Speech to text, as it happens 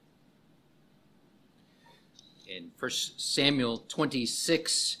In 1 Samuel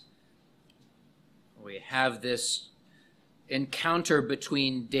 26, we have this encounter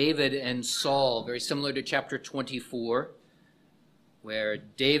between David and Saul, very similar to chapter 24, where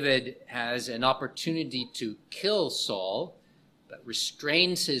David has an opportunity to kill Saul, but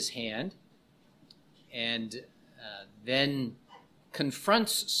restrains his hand, and then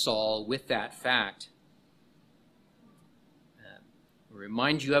confronts Saul with that fact. I'll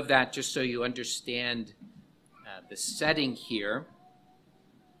remind you of that just so you understand the setting here.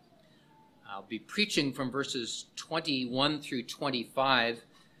 I'll be preaching from verses 21 through 25,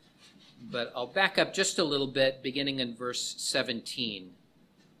 but I'll back up just a little bit, beginning in verse 17.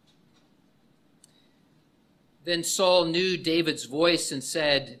 Then Saul knew David's voice and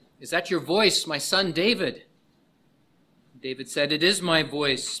said, "Is that your voice, my son David?" David said, "It is my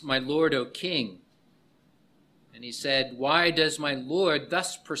voice, my lord, O king." And he said, "Why does my lord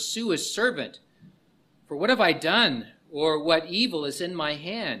thus pursue his servant? For what have I done, or what evil is in my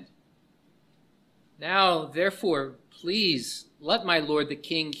hand? Now, therefore, please let my lord the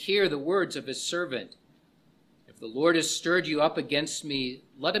king hear the words of his servant. If the Lord has stirred you up against me,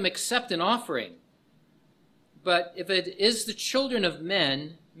 let him accept an offering. But if it is the children of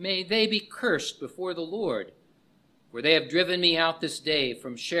men, may they be cursed before the Lord. For they have driven me out this day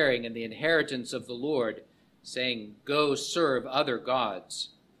from sharing in the inheritance of the Lord, saying, 'Go serve other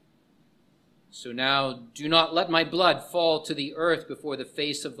gods.' So now do not let my blood fall to the earth before the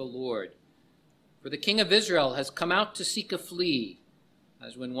face of the Lord. For the king of Israel has come out to seek a flea,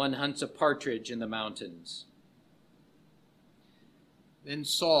 as when one hunts a partridge in the mountains." Then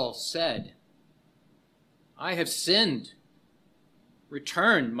Saul said, "I have sinned.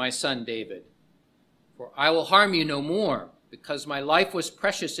 Return, my son David, for I will harm you no more, because my life was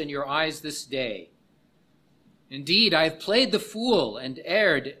precious in your eyes this day. Indeed, I have played the fool and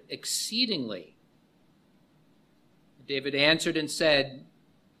erred exceedingly." David answered and said,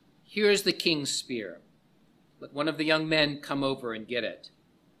 "Here is the king's spear. Let one of the young men come over and get it.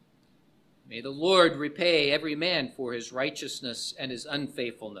 May the Lord repay every man for his righteousness and his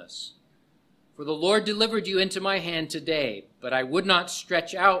unfaithfulness. For the Lord delivered you into my hand today, but I would not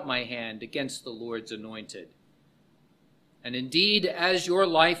stretch out my hand against the Lord's anointed. And indeed, as your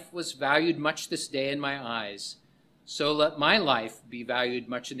life was valued much this day in my eyes, so let my life be valued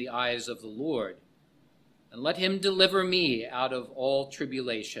much in the eyes of the Lord, and let him deliver me out of all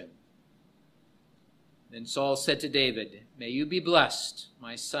tribulation." Then Saul said to David, "May you be blessed,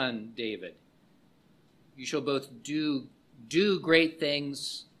 my son David. You shall both do great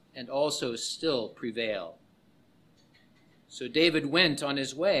things and also still prevail." So David went on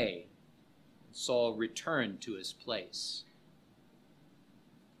his way, and Saul returned to his place.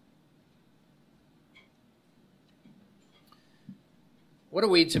 What are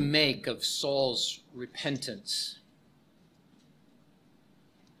we to make of Saul's repentance?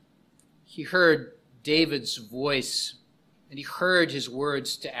 He heard David's voice, and he heard his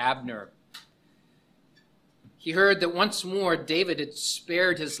words to Abner. He heard that once more David had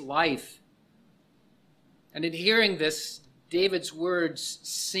spared his life. And in hearing this, David's words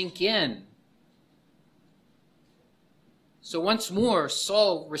sink in. So once more,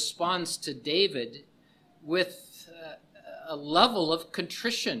 Saul responds to David with a level of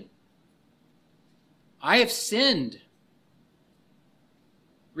contrition. "I have sinned.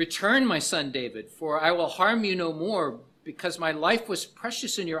 Return, my son David, for I will harm you no more, because my life was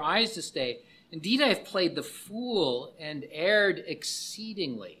precious in your eyes this day. Indeed, I have played the fool and erred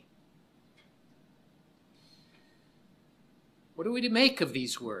exceedingly." What are we to make of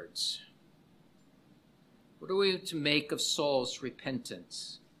these words? What are we to make of Saul's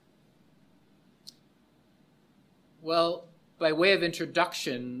repentance? Well, by way of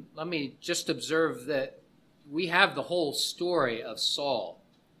introduction, let me just observe that we have the whole story of Saul.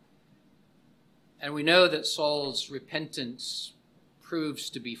 And we know that Saul's repentance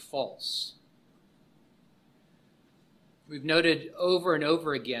proves to be false. We've noted over and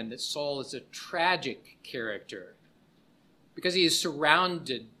over again that Saul is a tragic character because he is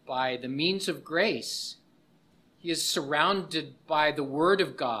surrounded by the means of grace. He is surrounded by the Word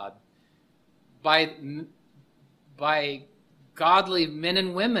of God, by godly men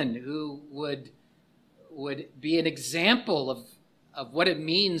and women who would be an example of what it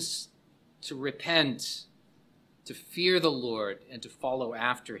means to repent, to fear the Lord, and to follow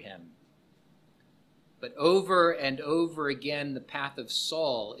after him. But over and over again, the path of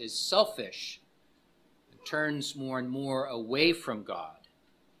Saul is selfish and turns more and more away from God.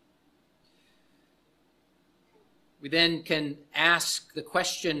 We then can ask the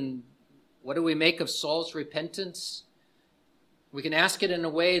question, what do we make of Saul's repentance? We can ask it in a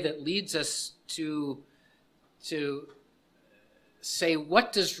way that leads us to to say,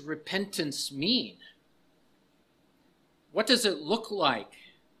 what does repentance mean? What does it look like?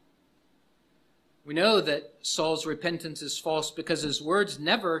 We know that Saul's repentance is false because his words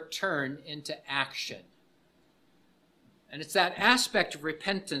never turn into action. And it's that aspect of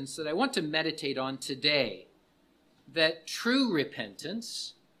repentance that I want to meditate on today, that true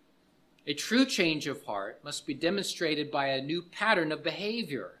repentance, a true change of heart, must be demonstrated by a new pattern of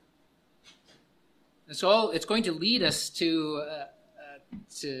behavior. And so it's going to lead us to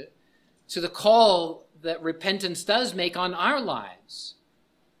the call that repentance does make on our lives.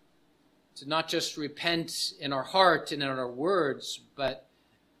 To not just repent in our heart and in our words, but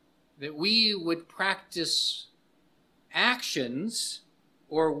that we would practice actions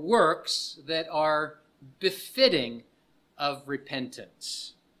or works that are befitting of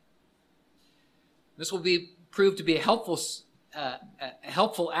repentance. This will prove to be a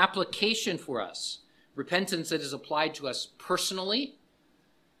helpful application for us. Repentance that is applied to us personally,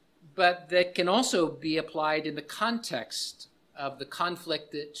 but that can also be applied in the context of the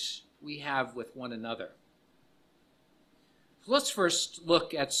conflict that we have with one another. So let's first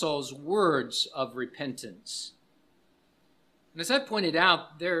look at Saul's words of repentance. And as I pointed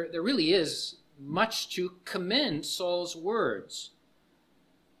out, there really is much to commend Saul's words.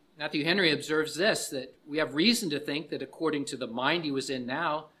 Matthew Henry observes this, that we have reason to think that according to the mind he was in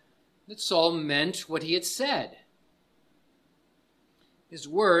now, that Saul meant what he had said. His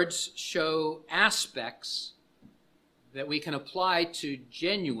words show aspects that we can apply to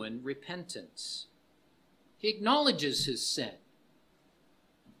genuine repentance. He acknowledges his sin.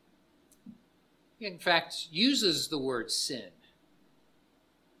 He, in fact, uses the word sin,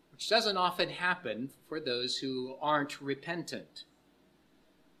 which doesn't often happen for those who aren't repentant.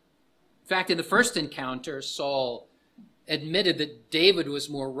 In fact, in the first encounter, Saul admitted that David was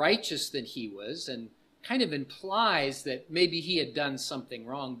more righteous than he was, and kind of implies that maybe he had done something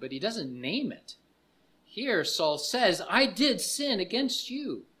wrong, but he doesn't name it. Here, Saul says, I did sin against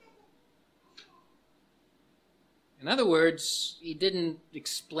you. In other words, he didn't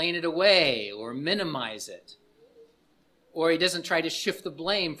explain it away or minimize it. Or he doesn't try to shift the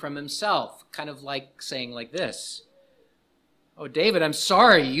blame from himself, kind of like saying like this, oh, David, I'm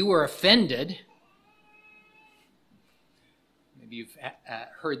sorry you were offended. Maybe you've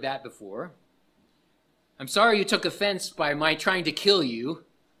heard that before. I'm sorry you took offense by my trying to kill you,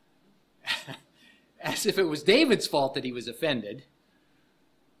 as if it was David's fault that he was offended.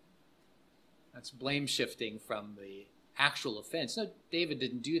 That's blame shifting from the actual offense. No, David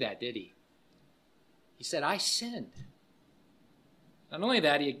didn't do that, did he? He said, I sinned. Not only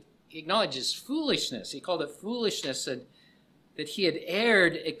that, he acknowledges foolishness. He called it foolishness and that he had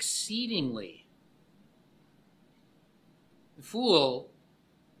erred exceedingly. The fool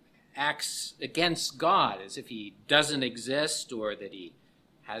acts against God as if he doesn't exist or that he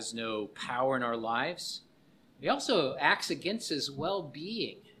has no power in our lives. He also acts against his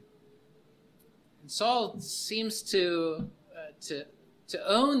well-being. And Saul seems to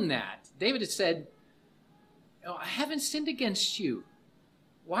own that. David had said, oh, I haven't sinned against you.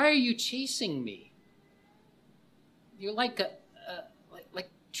 Why are you chasing me? You're like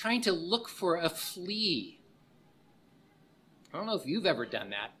trying to look for a flea. I don't know if you've ever done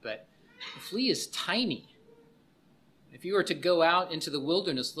that, but a flea is tiny. If you were to go out into the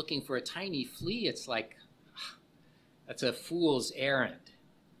wilderness looking for a tiny flea, it's like, that's a fool's errand.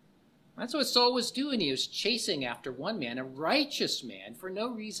 That's what Saul was doing. He was chasing after one man, a righteous man, for no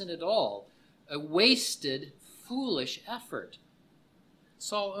reason at all. A wasted, foolish effort.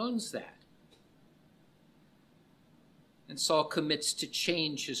 Saul owns that. And Saul commits to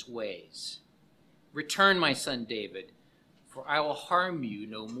change his ways. Return, my son David, for I will harm you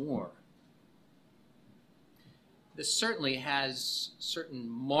no more. This certainly has certain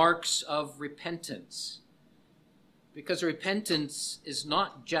marks of repentance, because repentance is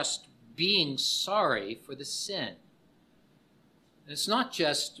not just being sorry for the sin. It's not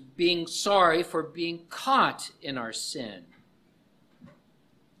just being sorry for being caught in our sin.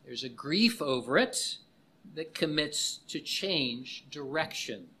 There's a grief over it that commits to change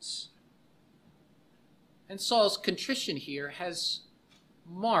directions. And Saul's contrition here has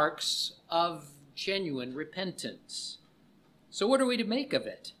marks of genuine repentance. So what are we to make of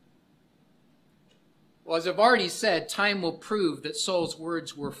it? Well, as I've already said, time will prove that Saul's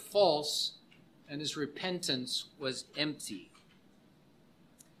words were false and his repentance was empty.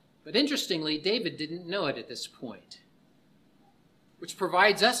 But interestingly, David didn't know it at this point, which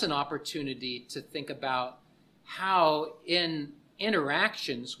provides us an opportunity to think about how in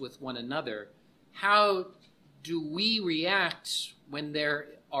interactions with one another, how do we react when there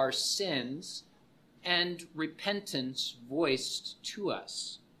are sins and repentance voiced to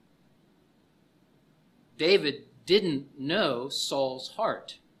us. David didn't know Saul's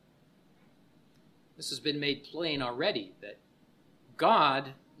heart. This has been made plain already, that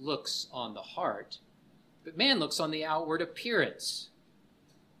God looks on the heart, but man looks on the outward appearance.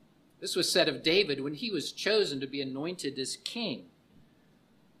 This was said of David when he was chosen to be anointed as king.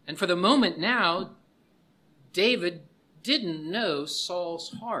 And for the moment now, David didn't know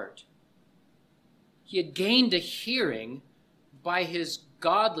Saul's heart. He had gained a hearing by his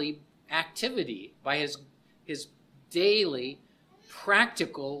godly activity, by his daily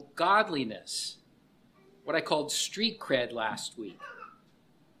practical godliness, what I called street cred last week.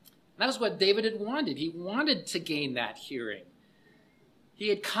 That was what David had wanted. He wanted to gain that hearing. He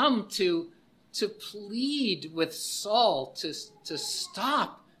had come to plead with Saul to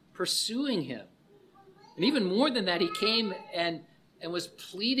stop pursuing him. And even more than that, he came and was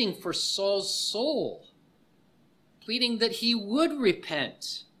pleading for Saul's soul, pleading that he would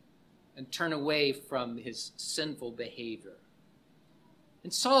repent and turn away from his sinful behavior.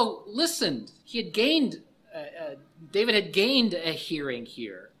 And Saul listened. David had gained a hearing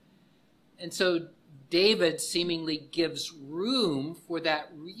here. And so David seemingly gives room for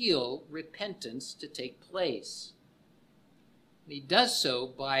that real repentance to take place. And he does so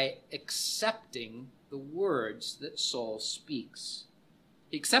by accepting the words that Saul speaks.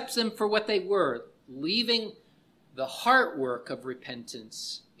 He accepts them for what they were, leaving the heart work of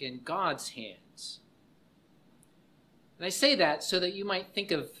repentance in God's hands. And I say that so that you might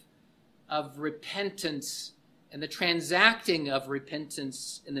think of repentance and the transacting of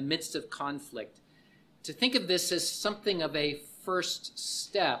repentance in the midst of conflict, to think of this as something of a first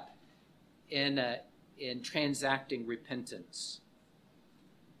step in transacting repentance.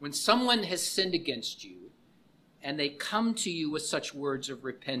 When someone has sinned against you and they come to you with such words of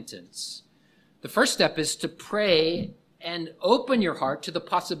repentance, the first step is to pray and open your heart to the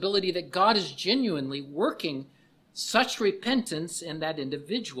possibility that God is genuinely working such repentance in that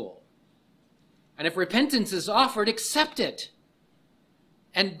individual. And if repentance is offered, accept it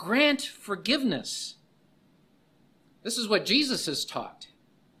and grant forgiveness. This is what Jesus has taught.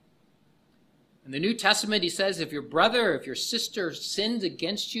 In the New Testament, he says, if your brother or if your sister sins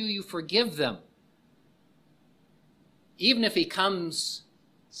against you, you forgive them. Even if he comes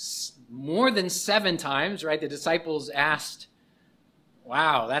more than 7 times, right? The disciples asked,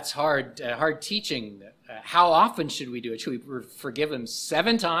 wow, that's hard teaching. How often should we do it? Should we forgive him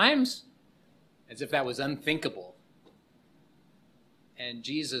 7 times? As if that was unthinkable. And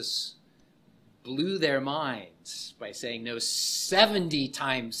Jesus blew their minds by saying, no, 70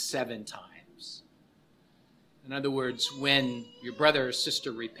 times 7 times. In other words, when your brother or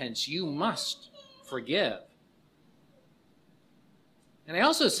sister repents, you must forgive. And I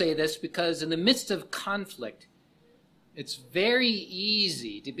also say this because in the midst of conflict, it's very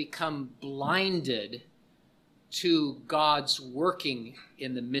easy to become blinded to God's working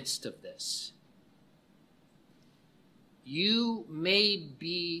in the midst of this. You may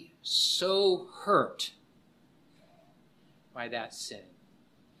be so hurt by that sin.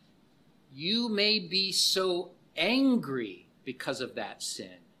 You may be so angry because of that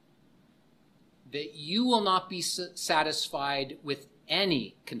sin that you will not be satisfied with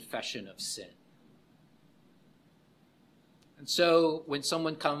any confession of sin. And so when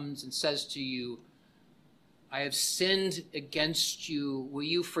someone comes and says to you, I have sinned against you, will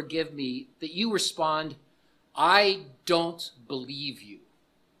you forgive me? That you respond, I don't believe you.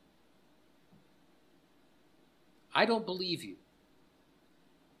 I don't believe you.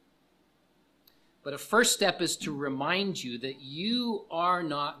 But a first step is to remind you that you are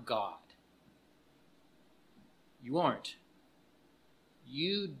not God. You aren't.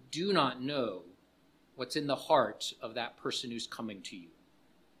 You do not know what's in the heart of that person who's coming to you.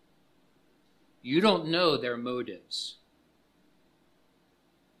 You don't know their motives.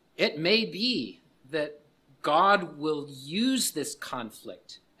 It may be that God will use this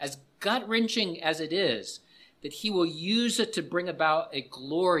conflict, as gut-wrenching as it is, that he will use it to bring about a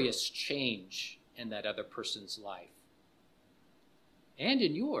glorious change in that other person's life and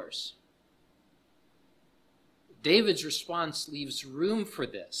in yours. David's response leaves room for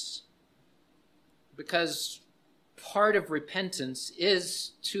this because part of repentance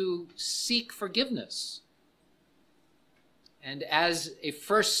is to seek forgiveness. And as a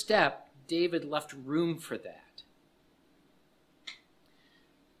first step, David left room for that.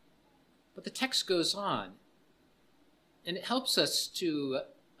 But the text goes on, and it helps us to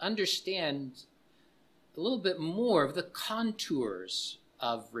understand a little bit more of the contours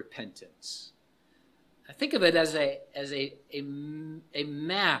of repentance. I think of it as a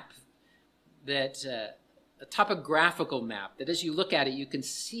map that a topographical map, that as you look at it, you can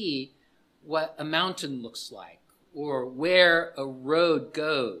see what a mountain looks like or where a road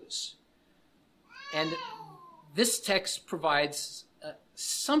goes. And this text provides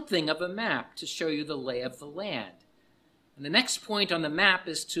something of a map to show you the lay of the land. And the next point on the map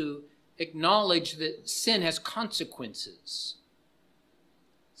is to acknowledge that sin has consequences.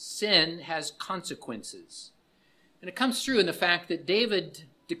 Sin has consequences. And it comes through in the fact that David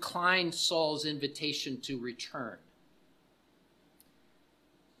declined Saul's invitation to return.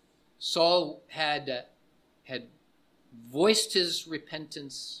 Saul had voiced his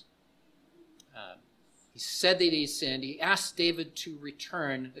repentance. He said that he sinned. He asked David to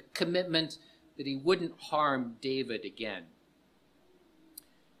return, a commitment that he wouldn't harm David again.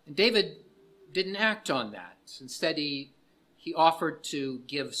 And David didn't act on that. Instead, he offered to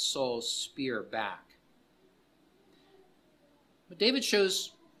give Saul's spear back. But David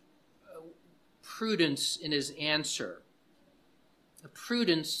shows prudence in his answer, a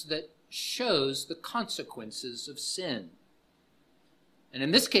prudence that shows the consequences of sin. And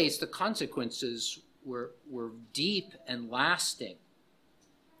in this case, the consequences were deep and lasting.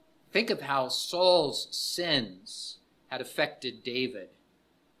 Think of how Saul's sins had affected David.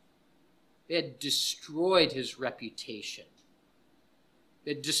 They had destroyed his reputation.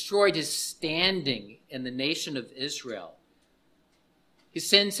 They had destroyed his standing in the nation of Israel. His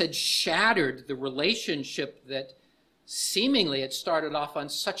sins had shattered the relationship that seemingly had started off on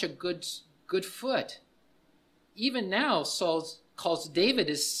such a good foot. Even now, Saul calls David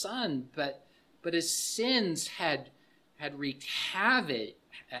his son, but his sins had wreaked havoc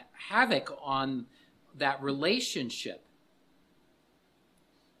on that relationship.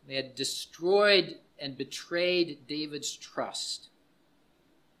 They had destroyed and betrayed David's trust.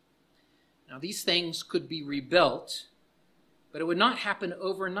 Now, these things could be rebuilt, but it would not happen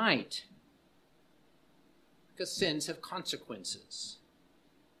overnight because sins have consequences.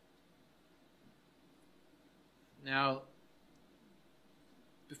 Now,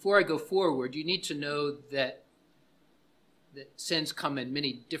 before I go forward, you need to know that sins come in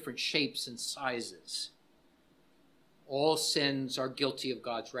many different shapes and sizes. All sins are guilty of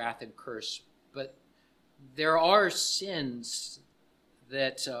God's wrath and curse, but there are sins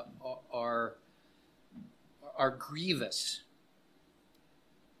that are grievous.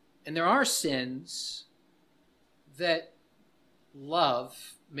 And there are sins that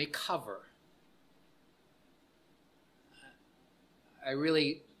love may cover. I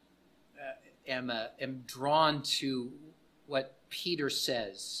really am drawn to what Peter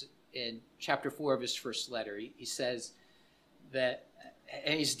says in chapter 4 of his first letter. He says that,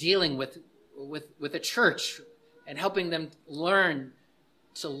 and he's dealing with a church and helping them learn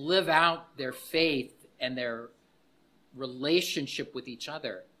to live out their faith and their relationship with each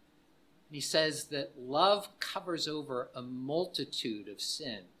other. And he says that love covers over a multitude of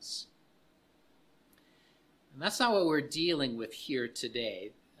sins. And that's not what we're dealing with here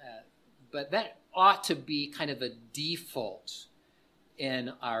today, but that ought to be kind of a default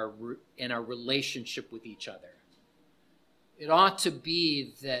in our relationship with each other. It ought to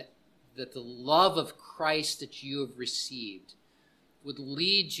be that the love of Christ that you have received would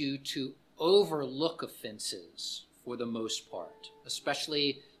lead you to overlook offenses for the most part,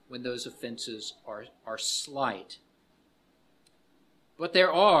 especially when those offenses are slight. But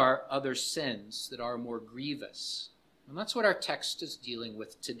there are other sins that are more grievous. And that's what our text is dealing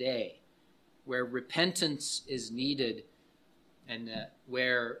with today, where repentance is needed and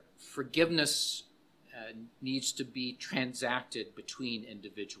where forgiveness needs to be transacted between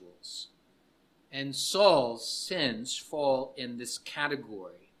individuals. And Saul's sins fall in this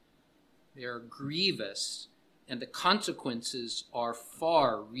category. They are grievous, and the consequences are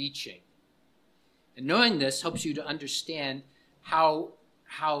far-reaching. And knowing this helps you to understand how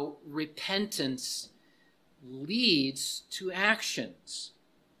repentance leads to actions.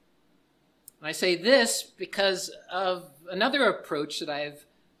 And I say this because of another approach that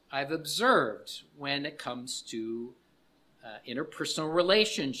I've observed when it comes to interpersonal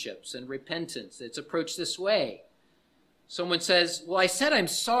relationships and repentance. It's approached this way. Someone says, well, I said I'm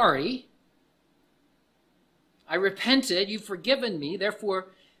sorry. I repented. You've forgiven me. Therefore,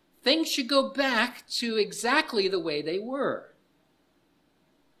 things should go back to exactly the way they were.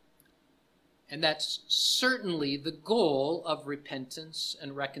 And that's certainly the goal of repentance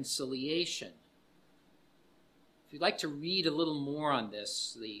and reconciliation. If you'd like to read a little more on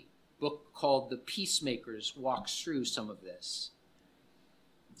this, the book called The Peacemakers walks through some of this.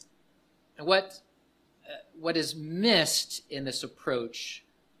 And what is missed in this approach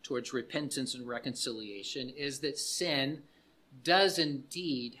towards repentance and reconciliation is that sin does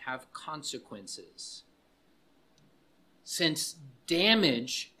indeed have consequences. Since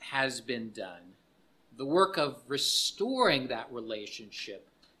damage has been done, the work of restoring that relationship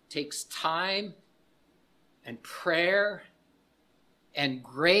takes time and prayer and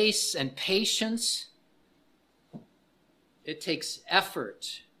grace and patience. It takes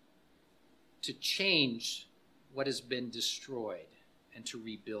effort to change what has been destroyed and to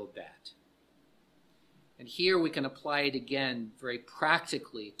rebuild that. And here we can apply it again very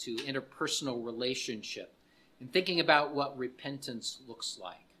practically to interpersonal relationship and thinking about what repentance looks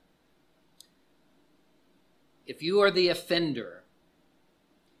like. If you are the offender,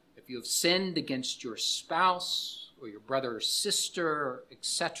 if you have sinned against your spouse or your brother or sister,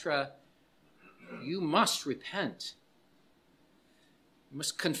 etc., you must repent. You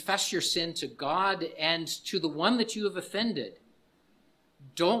must confess your sin to God and to the one that you have offended.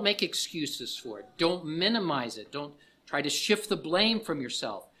 Don't make excuses for it. Don't minimize it. Don't try to shift the blame from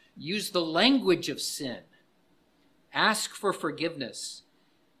yourself. Use the language of sin. Ask for forgiveness.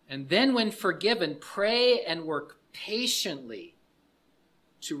 And then when forgiven, pray and work patiently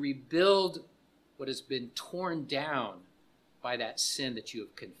to rebuild what has been torn down by that sin that you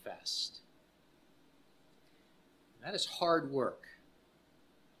have confessed. That is hard work.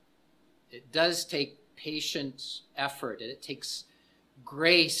 It does take patient effort, and it takes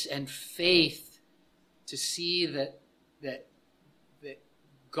grace and faith to see that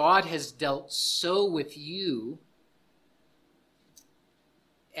God has dealt so with you,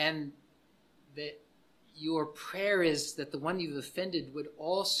 and that your prayer is that the one you've offended would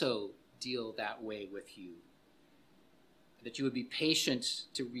also deal that way with you, that you would be patient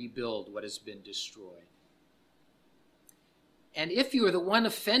to rebuild what has been destroyed. And if you are the one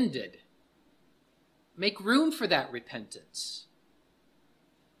offended, make room for that repentance.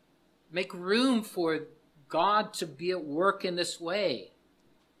 Make room for God to be at work in this way.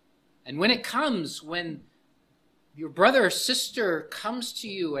 And when it comes, when your brother or sister comes to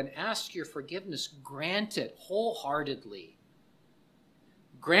you and asks your forgiveness, grant it wholeheartedly.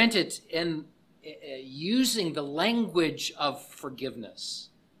 Grant it in using the language of forgiveness,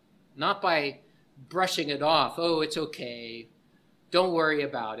 not by brushing it off. Oh, it's okay. Don't worry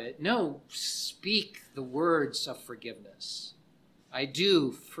about it. No, speak the words of forgiveness. I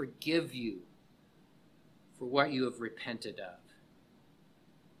do forgive you for what you have repented of.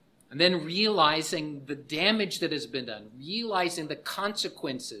 And then realizing the damage that has been done, realizing the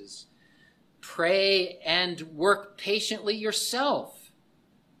consequences, pray and work patiently yourself.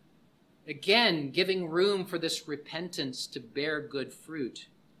 Again, giving room for this repentance to bear good fruit,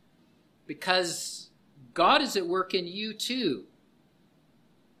 because God is at work in you too.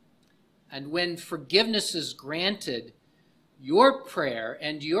 And when forgiveness is granted, your prayer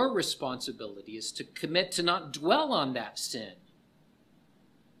and your responsibility is to commit to not dwell on that sin,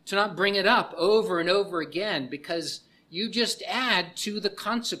 to not bring it up over and over again, because you just add to the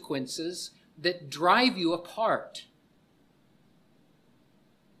consequences that drive you apart.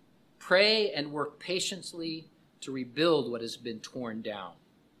 Pray and work patiently to rebuild what has been torn down.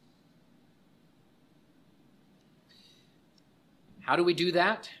 How do we do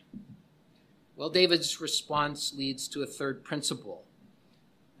that? Well, David's response leads to a third principle,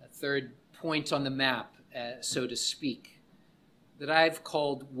 a third point on the map, so to speak, that I've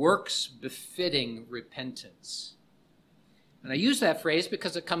called works befitting repentance. And I use that phrase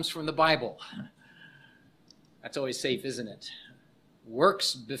because it comes from the Bible. That's always safe, isn't it?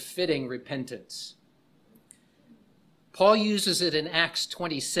 Works befitting repentance. Paul uses it in Acts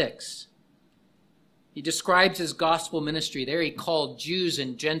 26. He describes his gospel ministry. There he called Jews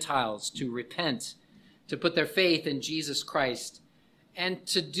and Gentiles to repent, to put their faith in Jesus Christ, and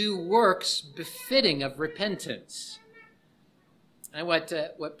to do works befitting of repentance. And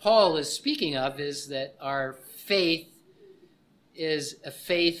what Paul is speaking of is that our faith is a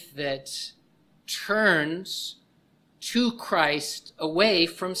faith that turns to Christ away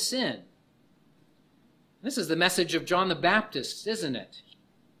from sin. This is the message of John the Baptist, isn't it?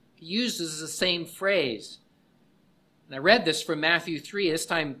 He uses the same phrase. And I read this from Matthew 3. This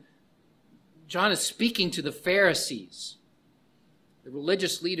time, John is speaking to the Pharisees, the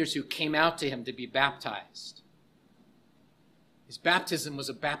religious leaders who came out to him to be baptized. His baptism was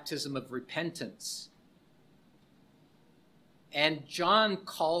a baptism of repentance. And John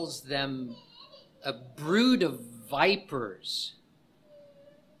calls them a brood of vipers,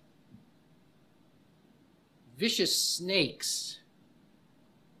 vicious snakes.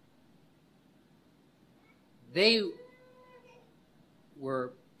 They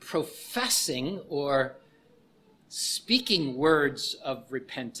were professing or speaking words of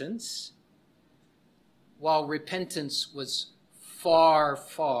repentance, while repentance was far,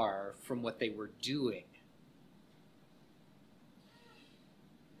 far from what they were doing.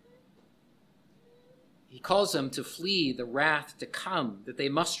 He calls them to flee the wrath to come, that they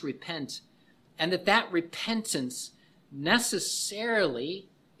must repent, and that repentance necessarily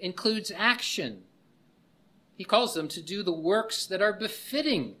includes action. He calls them to do the works that are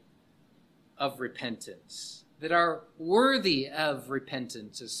befitting of repentance, that are worthy of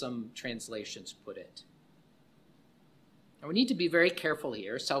repentance, as some translations put it. Now, we need to be very careful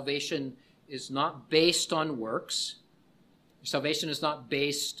here. Salvation is not based on works. Salvation is not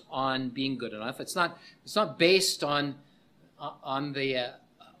based on being good enough. It's not based on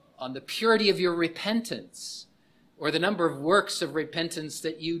the purity of your repentance or the number of works of repentance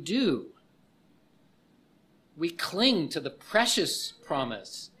that you do. We cling to the precious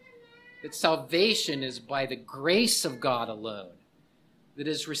promise that salvation is by the grace of God alone, that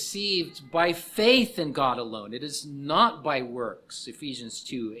is received by faith in God alone. It is not by works, Ephesians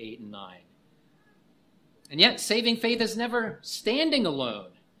 2, 8 and 9. And yet, saving faith is never standing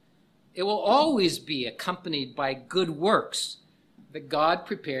alone. It will always be accompanied by good works that God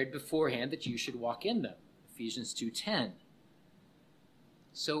prepared beforehand that you should walk in them, Ephesians 2:10.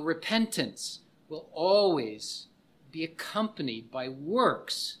 So repentance will always be accompanied by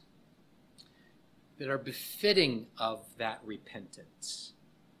works that are befitting of that repentance.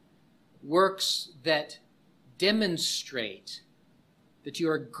 Works that demonstrate that you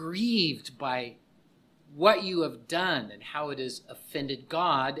are grieved by what you have done and how it has offended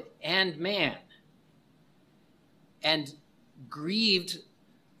God and man, and grieved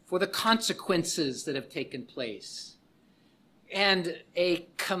for the consequences that have taken place, and a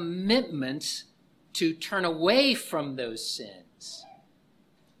commitment to turn away from those sins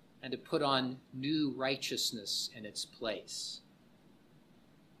and to put on new righteousness in its place.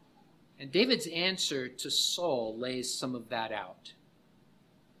 And David's answer to Saul lays some of that out.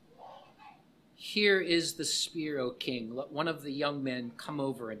 Here is the spear, O king. Let one of the young men come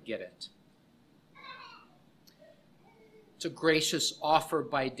over and get it. It's a gracious offer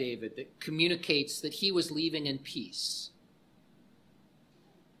by David that communicates that he was leaving in peace.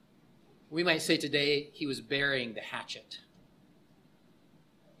 We might say today he was burying the hatchet.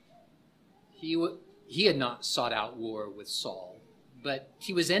 He had not sought out war with Saul, but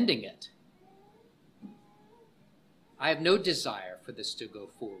he was ending it. I have no desire for this to go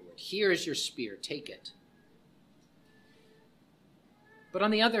forward. Here is your spear, take it. But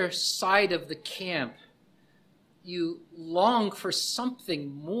on the other side of the camp, you long for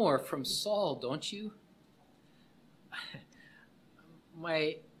something more from Saul, don't you?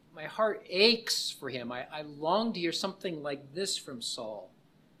 My heart aches for him. I long to hear something like this from Saul.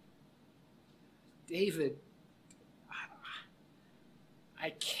 David, I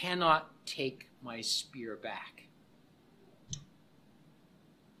cannot take my spear back.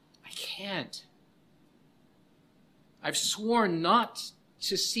 I can't. I've sworn not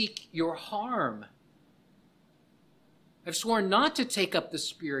to seek your harm. I've sworn not to take up the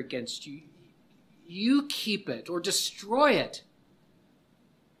spear against you. You keep it or destroy it.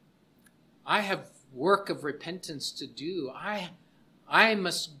 I have work of repentance to do. I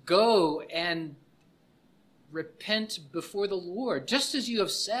must go and repent before the Lord. Just as you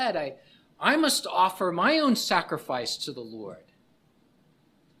have said, I must offer my own sacrifice to the Lord.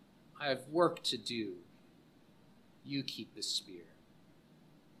 I have work to do. You keep the spear.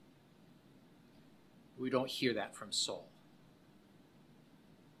 We don't hear that from Saul.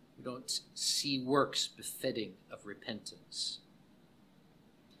 We don't see works befitting of repentance.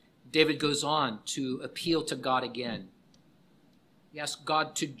 David goes on to appeal to God again. He asks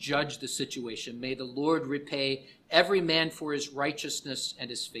God to judge the situation. May the Lord repay every man for his righteousness and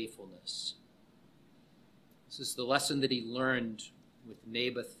his faithfulness. This is the lesson that he learned with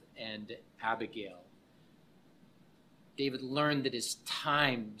Naboth and Abigail. David learned that his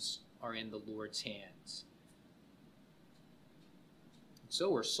times are in the Lord's hands. And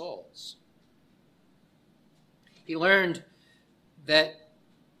so were Saul's. He learned that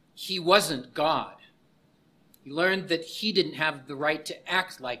he wasn't God. He learned that he didn't have the right to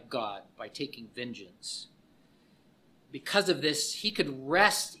act like God by taking vengeance. Because of this, he could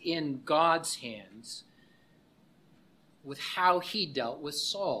rest in God's hands with how he dealt with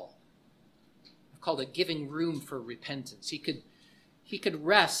Saul. I've called it giving room for repentance. He could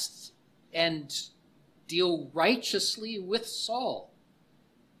rest and deal righteously with Saul,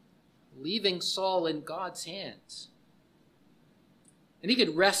 leaving Saul in God's hands. And he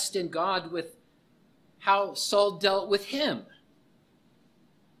could rest in God with how Saul dealt with him.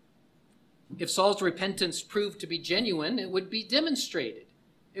 If Saul's repentance proved to be genuine, it would be demonstrated.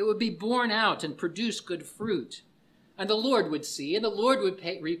 It would be borne out and produce good fruit. and the Lord would see, and the Lord would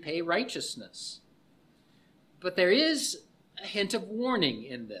repay righteousness. But there is a hint of warning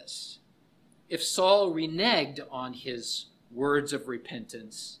in this. If Saul reneged on his words of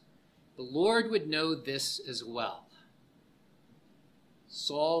repentance, the Lord would know this as well.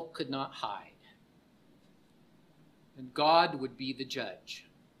 Saul could not hide, and God would be the judge.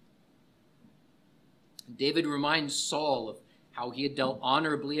 And David reminds Saul of how he had dealt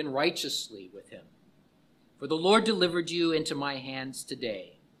honorably and righteously with him. For the Lord delivered you into my hands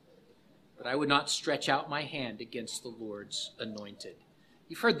today, but I would not stretch out my hand against the Lord's anointed.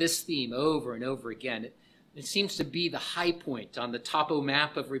 You've heard this theme over and over again. It seems to be the high point on the topo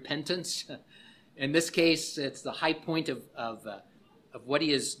map of repentance. In this case, it's the high point of what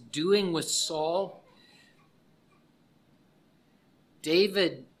he is doing with Saul.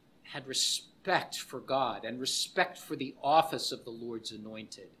 David had respect for God and respect for the office of the Lord's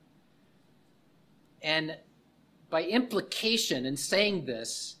anointed. And by implication, in saying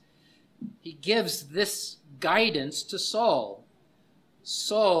this, he gives this guidance to Saul.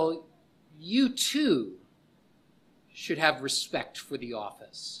 Saul, you too should have respect for the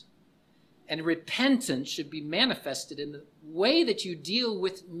office. And repentance should be manifested in the way that you deal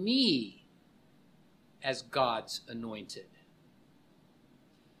with me as God's anointed.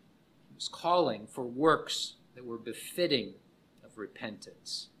 He was calling for works that were befitting of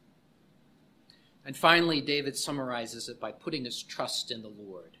repentance. And finally, David summarizes it by putting his trust in the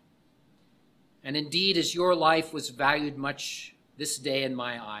Lord. And indeed, as your life was valued much this day in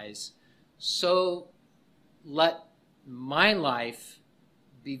my eyes, so let my life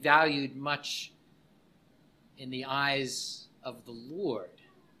be valued much in the eyes of the Lord.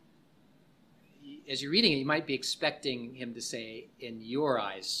 As you're reading it, you might be expecting him to say, in your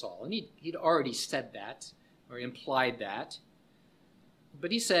eyes, Saul. And he'd already said that, or implied that.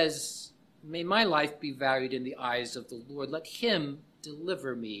 But he says, may my life be valued in the eyes of the Lord. Let him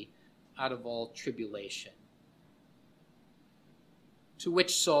deliver me out of all tribulation. To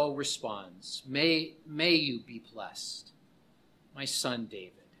which Saul responds, may you be blessed, my son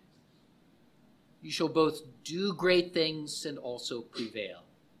David. You shall both do great things and also prevail.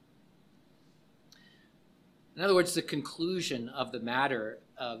 In other words, the conclusion of the matter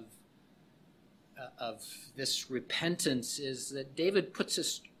of this repentance is that David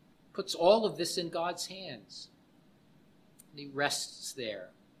puts all of this in God's hands. And he rests there.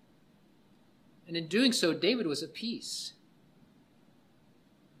 And in doing so, David was at peace.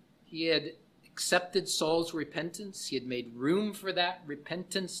 He had accepted Saul's repentance. He had made room for that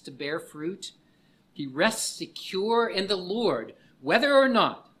repentance to bear fruit. He rests secure in the Lord, whether or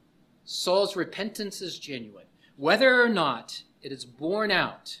not Saul's repentance is genuine, whether or not it is borne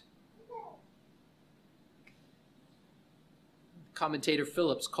out. Commentator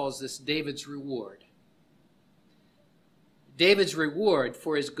Phillips calls this David's reward. David's reward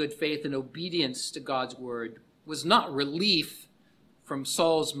for his good faith and obedience to God's word was not relief from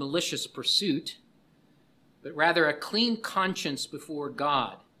Saul's malicious pursuit, but rather a clean conscience before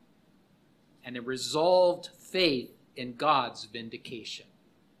God and a resolved faith in God's vindication.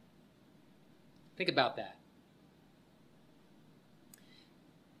 Think about that.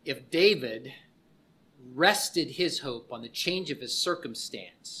 If David rested his hope on the change of his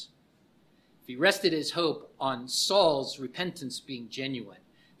circumstance, if he rested his hope on Saul's repentance being genuine,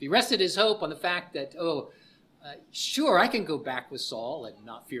 if he rested his hope on the fact that, sure, I can go back with Saul and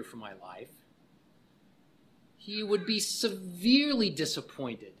not fear for my life, he would be severely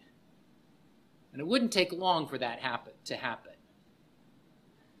disappointed. And it wouldn't take long for that to happen.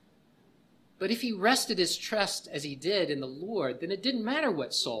 But if he rested his trust as he did in the Lord, then it didn't matter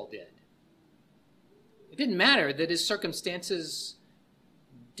what Saul did. It didn't matter that his circumstances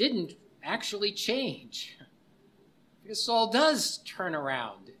didn't actually change. Because Saul does turn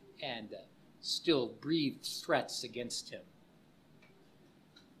around and still breathe threats against him.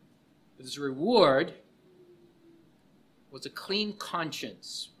 But his reward was a clean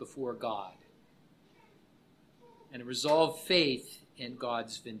conscience before God and a resolved faith in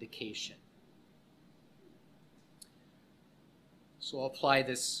God's vindication. So I'll apply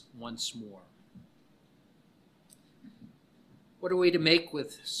this once more. What are we to make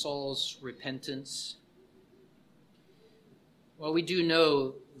with Saul's repentance? Well, we do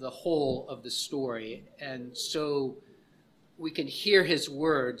know the whole of the story, and so we can hear his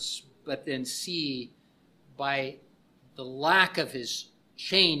words, but then see by the lack of his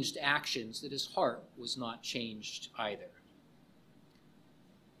changed actions that his heart was not changed either.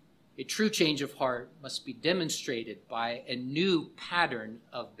 A true change of heart must be demonstrated by a new pattern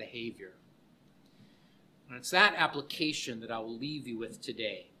of behavior. And it's that application that I will leave you with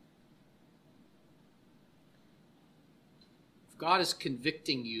today. God is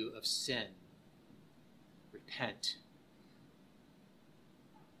convicting you of sin, repent.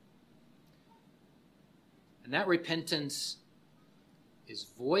 And that repentance is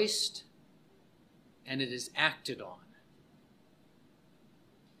voiced and it is acted on.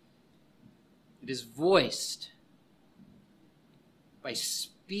 It is voiced by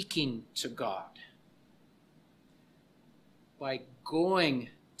speaking to God, by going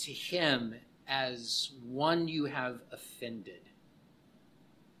to him as one you have offended,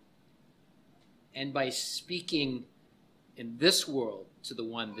 and by speaking in this world to the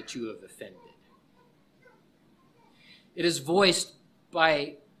one that you have offended. It is voiced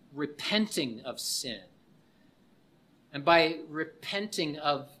by repenting of sin, and by repenting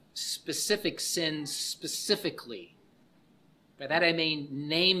of specific sins specifically. By that I mean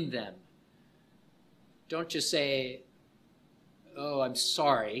name them. Don't just say, "Oh, I'm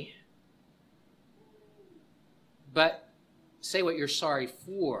sorry," but say what you're sorry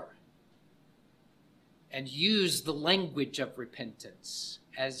for, and use the language of repentance,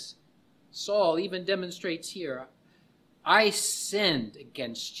 as Saul even demonstrates here. I sinned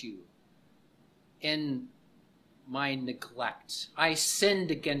against you in my neglect. I sinned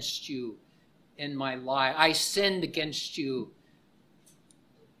against you in my lie. I sinned against you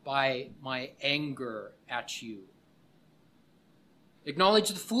by my anger at you. Acknowledge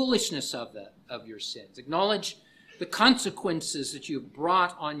the foolishness of your sins. Acknowledge the consequences that you have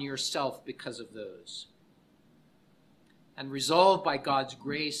brought on yourself because of those. And resolve by God's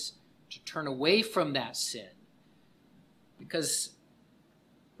grace to turn away from that sin, because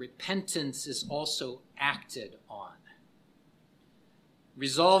repentance is also acted on.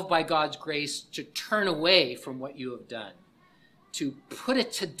 Resolve by God's grace to turn away from what you have done, to put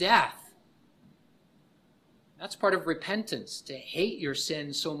it to death. That's part of repentance, to hate your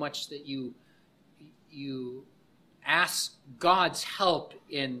sin so much that you ask God's help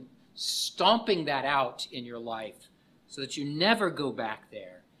in stomping that out in your life so that you never go back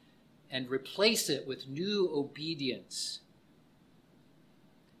there, and replace it with new obedience.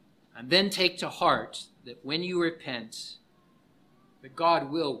 And then take to heart that when you repent, that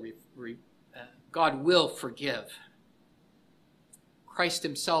God will forgive. Christ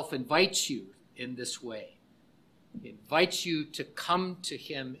himself invites you in this way. He invites you to come to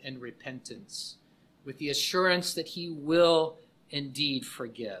him in repentance with the assurance that he will indeed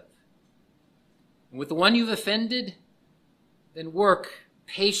forgive. And with the one you've offended, then work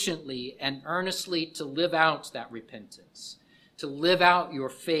patiently and earnestly to live out that repentance, to live out your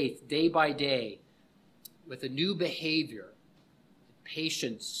faith day by day with a new behavior,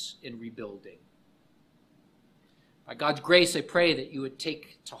 patience in rebuilding. By God's grace, I pray that you would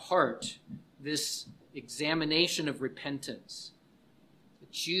take to heart this examination of repentance,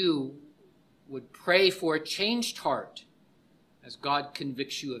 that you would pray for a changed heart as God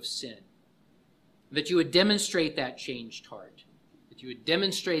convicts you of sin, that you would demonstrate that changed heart, that you would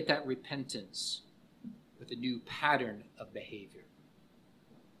demonstrate that repentance with a new pattern of behavior.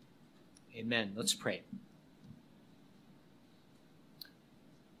 Amen. Let's pray.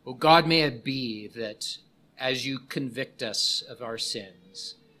 Oh God, may it be that as you convict us of our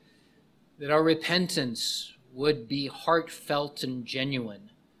sins, that our repentance would be heartfelt and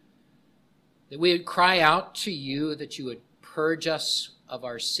genuine, that we would cry out to you, that you would purge us of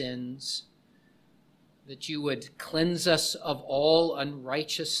our sins, that you would cleanse us of all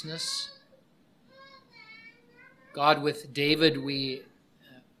unrighteousness. God, with David, we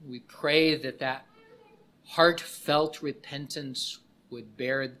pray that heartfelt repentance would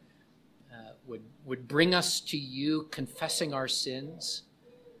bring us to you, confessing our sins.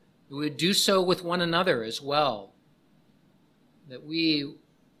 We would do so with one another as well, that we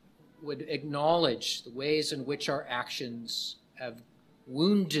would acknowledge the ways in which our actions have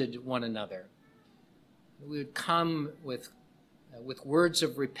wounded one another. We would come with words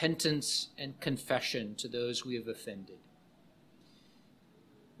of repentance and confession to those we have offended.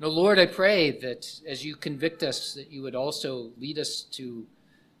 Now, Lord, I pray that as you convict us, that you would also lead us to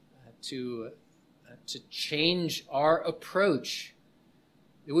change our approach,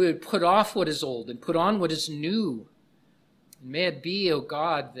 that we would put off what is old and put on what is new. And may it be, O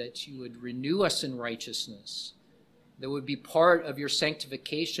God, that you would renew us in righteousness, that would be part of your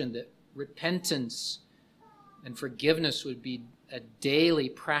sanctification, that repentance and forgiveness would be a daily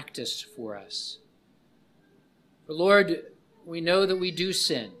practice for us. For Lord, we know that we do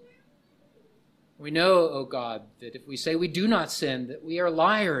sin. We know, O God, that if we say we do not sin, that we are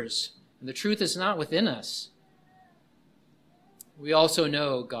liars, and the truth is not within us. We also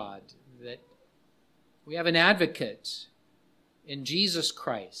know, God, that we have an advocate in Jesus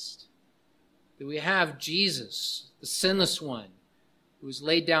Christ, that we have Jesus, the sinless one, who has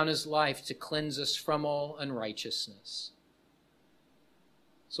laid down his life to cleanse us from all unrighteousness.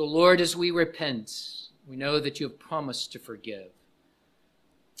 So, Lord, as we repent, we know that you have promised to forgive.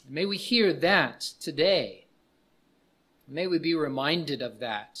 And may we hear that today. May we be reminded of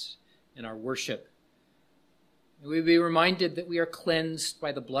that in our worship. May we be reminded that we are cleansed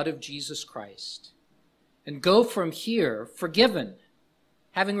by the blood of Jesus Christ and go from here forgiven,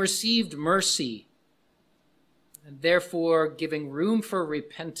 having received mercy, and therefore giving room for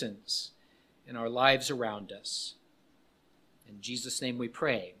repentance in our lives around us. In Jesus' name we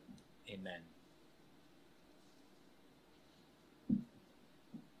pray. Amen.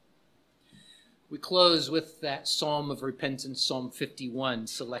 We close with that Psalm of Repentance, Psalm 51,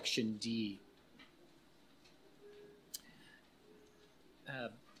 selection D.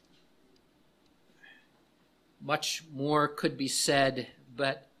 Much more could be said,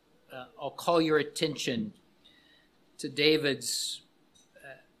 but I'll call your attention to David's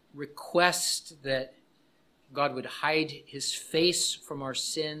request that God would hide his face from our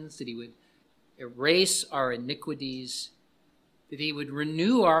sins, that he would erase our iniquities, that he would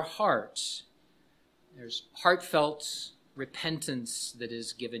renew our hearts. There's heartfelt repentance that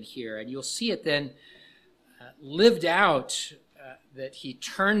is given here, and you'll see it then lived out, that he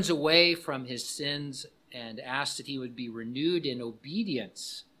turns away from his sins and asks that he would be renewed in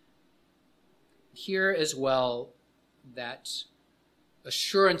obedience. Here as well, that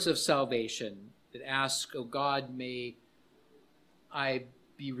assurance of salvation that asks, "O God, may I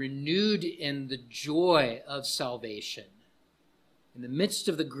be renewed in the joy of salvation. In the midst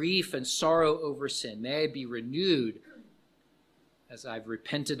of the grief and sorrow over sin, may I be renewed as I've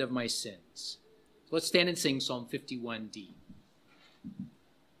repented of my sins." So let's stand and sing Psalm 51D.